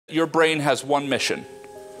Your brain has one mission,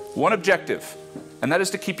 one objective, and that is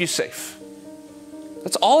to keep you safe.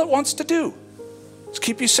 That's all it wants to do, is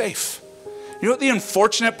keep you safe. You know what the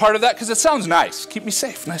unfortunate part of that, because it sounds nice, keep me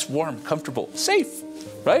safe, nice, warm, comfortable, safe,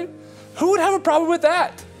 right? Who would have a problem with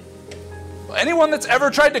that? Anyone that's ever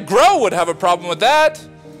tried to grow would have a problem with that.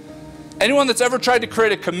 Anyone that's ever tried to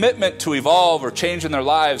create a commitment to evolve or change in their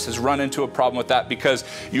lives has run into a problem with that, because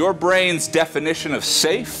your brain's definition of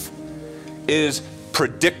safe is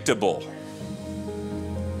predictable.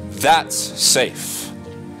 That's safe.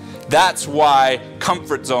 That's why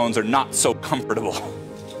comfort zones are not so comfortable.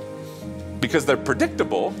 Because they're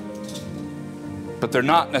predictable, but they're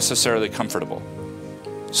not necessarily comfortable.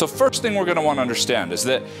 So first thing we're going to want to understand is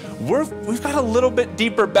that we've got a little bit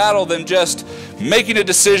deeper battle than just making a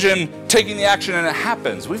decision, taking the action, and it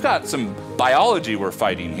happens. We've got some biology we're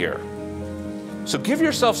fighting here. So give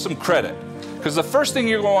yourself some credit, because the first thing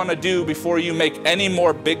you're going to want to do before you make any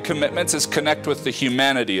more big commitments is connect with the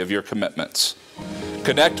humanity of your commitments.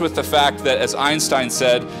 Connect with the fact that, as Einstein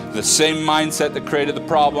said, the same mindset that created the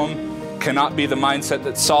problem cannot be the mindset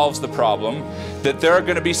that solves the problem, that there are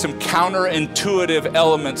going to be some counterintuitive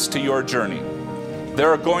elements to your journey. There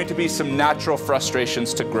are going to be some natural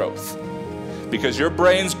frustrations to growth. Because your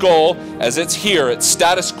brain's goal, as it's here, it's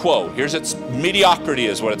status quo. Here's its mediocrity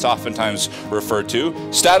is what it's oftentimes referred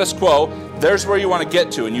to. Status quo, there's where you want to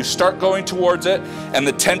get to. And you start going towards it, and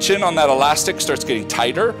the tension on that elastic starts getting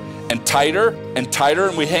tighter and tighter and tighter,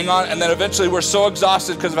 and we hang on, and then eventually we're so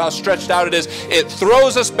exhausted because of how stretched out it is, it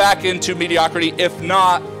throws us back into mediocrity, if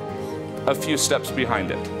not a few steps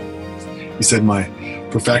behind it. He said my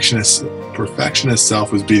perfectionist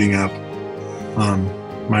self was beating up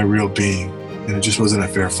my real being, and it just wasn't a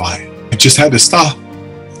fair fight. It just had to stop.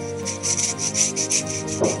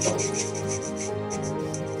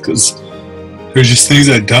 Because there's just things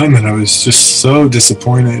I'd done that I was just so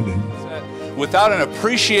disappointed. Without an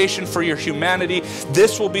appreciation for your humanity,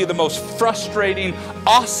 this will be the most frustrating,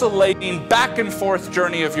 oscillating, back and forth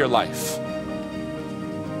journey of your life.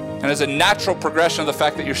 And as a natural progression of the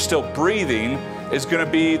fact that you're still breathing is going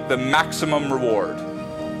to be the maximum reward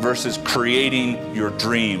versus creating your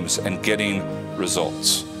dreams and getting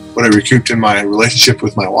results. What I recouped in my relationship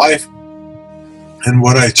with my wife, and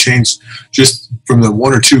what I changed just from the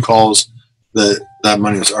 1 or 2 calls, that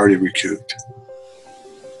money was already recouped.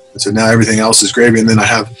 And so now everything else is gravy, and then I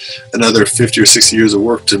have another 50 or 60 years of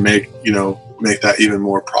work to make that even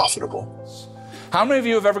more profitable. How many of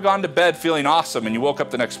you have ever gone to bed feeling awesome and you woke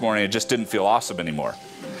up the next morning and it just didn't feel awesome anymore?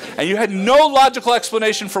 And you had no logical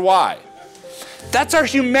explanation for why. That's our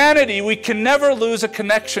humanity we can never lose a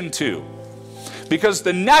connection to. Because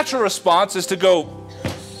the natural response is to go,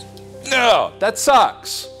 no, that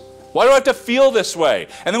sucks. Why do I have to feel this way?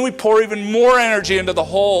 And then we pour even more energy into the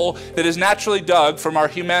hole that is naturally dug from our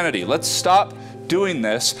humanity. Let's stop doing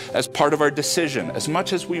this as part of our decision. As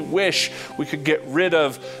much as we wish we could get rid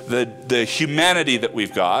of the humanity that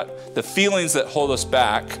we've got, the feelings that hold us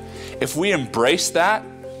back, if we embrace that,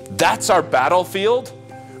 that's our battlefield,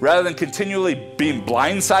 rather than continually being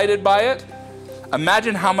blindsided by it,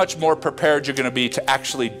 imagine how much more prepared you're going to be to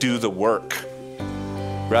actually do the work,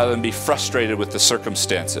 rather than be frustrated with the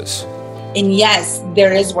circumstances. And yes,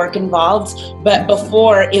 there is work involved, but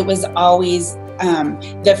before it was always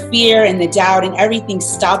the fear and the doubt and everything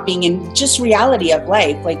stopping, and just reality of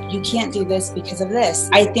life. Like, you can't do this because of this.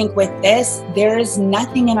 I think with this, there is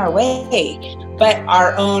nothing in our way but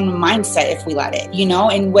our own mindset if we let it,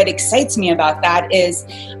 And what excites me about that is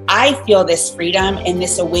I feel this freedom and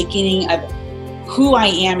this awakening of who I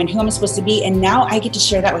am and who I'm supposed to be. And now I get to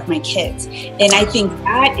share that with my kids. And I think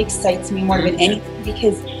that excites me more than anything,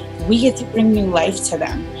 because we get to bring new life to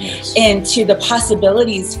them, and to the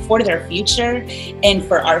possibilities for their future and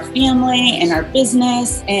for our family and our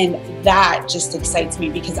business. And that just excites me,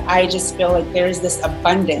 because I just feel like there's this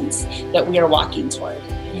abundance that we are walking toward.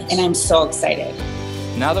 And I'm so excited.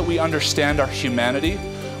 Now that we understand our humanity,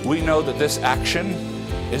 we know that this action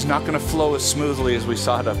is not going to flow as smoothly as we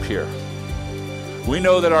saw it up here. We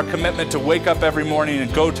know that our commitment to wake up every morning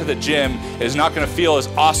and go to the gym is not going to feel as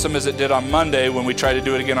awesome as it did on Monday when we try to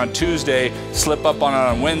do it again on Tuesday, slip up on it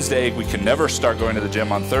on Wednesday. We can never start going to the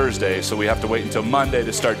gym on Thursday, so we have to wait until Monday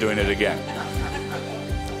to start doing it again.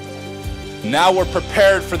 Now we're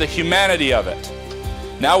prepared for the humanity of it.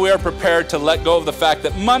 Now we are prepared to let go of the fact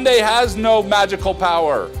that Monday has no magical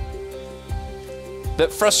power.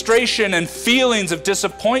 That frustration and feelings of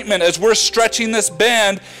disappointment as we're stretching this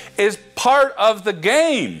band is part of the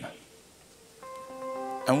game.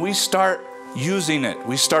 And we start using it,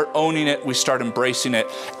 we start owning it, we start embracing it,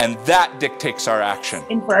 and that dictates our action.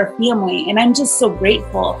 And for our family, and I'm just so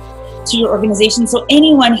grateful to your organization. So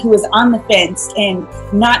anyone who is on the fence and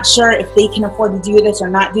not sure if they can afford to do this or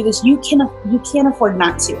not do this, you can't afford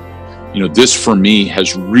not to. You know, this for me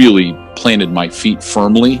has really planted my feet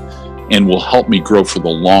firmly and will help me grow for the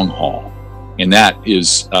long haul. And that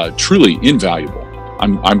is truly invaluable.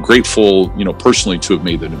 I'm grateful, you know, personally to have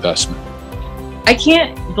made that investment. I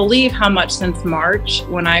can't believe how much since March,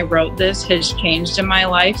 when I wrote this, has changed in my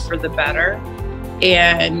life for the better.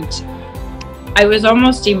 And I was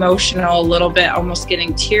almost emotional a little bit, almost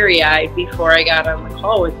getting teary-eyed before I got on the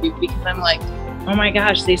call with you, because I'm like, oh my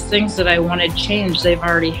gosh, these things that I wanted changed, they've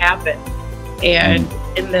already happened. And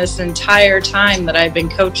in this entire time that I've been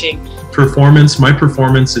coaching. My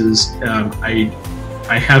performance is, I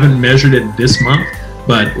haven't measured it this month,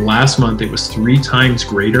 but last month it was 3 times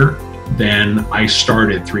greater than I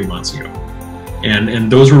started 3 months ago.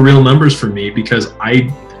 And those were real numbers for me, because I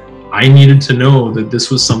needed to know that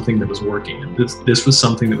this was something that was working, and this was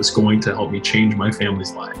something that was going to help me change my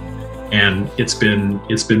family's life. And it's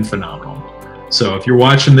been phenomenal. So if you're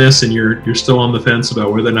watching this and you're still on the fence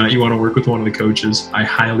about whether or not you want to work with one of the coaches, I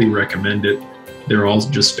highly recommend it. They're all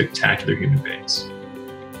just spectacular human beings.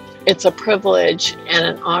 It's a privilege and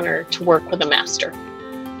an honor to work with a master.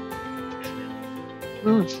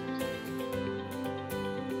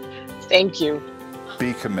 Thank you.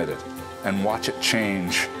 Be committed and watch it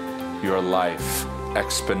change your life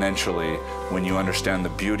exponentially when you understand the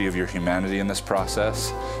beauty of your humanity in this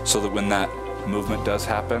process, so that when that movement does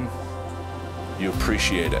happen, you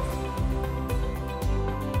appreciate it.